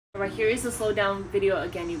Right here is the slow down video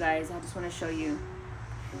again, you guys. I just want to show you.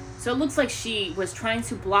 So it looks like she was trying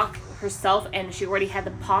to block herself, and she already had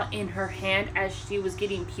the pot in her hand as she was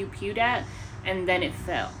getting pew-pewed at, and then it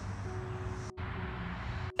fell.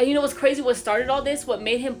 And you know what's crazy? What started all this, what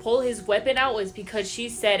made him pull his weapon out, was because she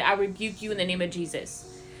said, "I rebuke you in the name of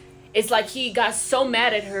Jesus." It's like he got so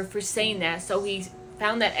mad at her for saying that, so he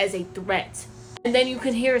found that as a threat. And then you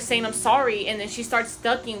can hear her saying, "I'm sorry," and then she starts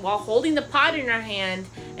ducking while holding the pot in her hand,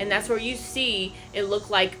 and that's where you see it look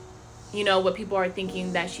like, you know, what people are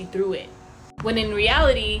thinking, that she threw it. When in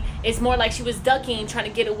reality, it's more like she was ducking, trying to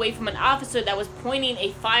get away from an officer that was pointing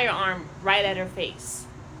a firearm right at her face.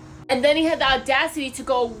 And then he had the audacity to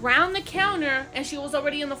go around the counter, and she was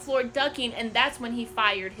already on the floor ducking, and that's when he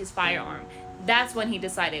fired his firearm. That's when he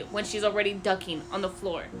decided, when she's already ducking on the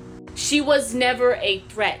floor. She was never a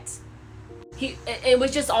threat. It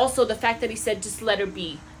was just also the fact that he said, just let her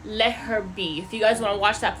be. Let her be. If you guys want to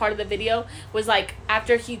watch that part of the video, was like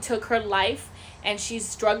after he took her life and she's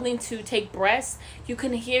struggling to take breaths, you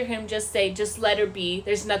can hear him just say, just let her be.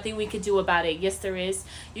 There's nothing we could do about it. Yes, there is.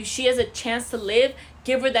 If she has a chance to live,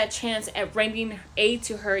 give her that chance at rendering aid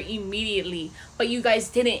to her immediately. But you guys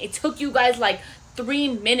didn't. It took you guys like 3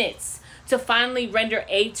 minutes to finally render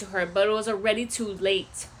aid to her, but it was already too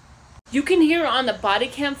late. You can hear her on the body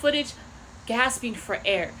cam footage gasping for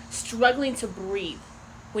air, struggling to breathe,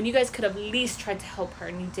 when you guys could have at least tried to help her,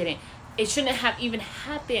 and you didn't. It shouldn't have even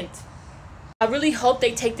happened. I really hope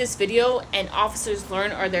they take this video and officers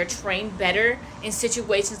learn, or they're trained better in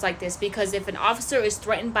situations like this, because if an officer is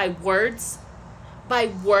threatened by words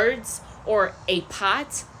or a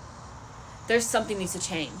pot, there's something needs to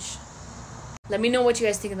change. Let me know what you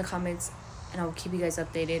guys think in the comments, and I'll keep you guys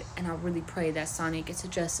updated, and I'll really pray that Sonya gets the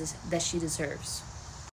justice that she deserves.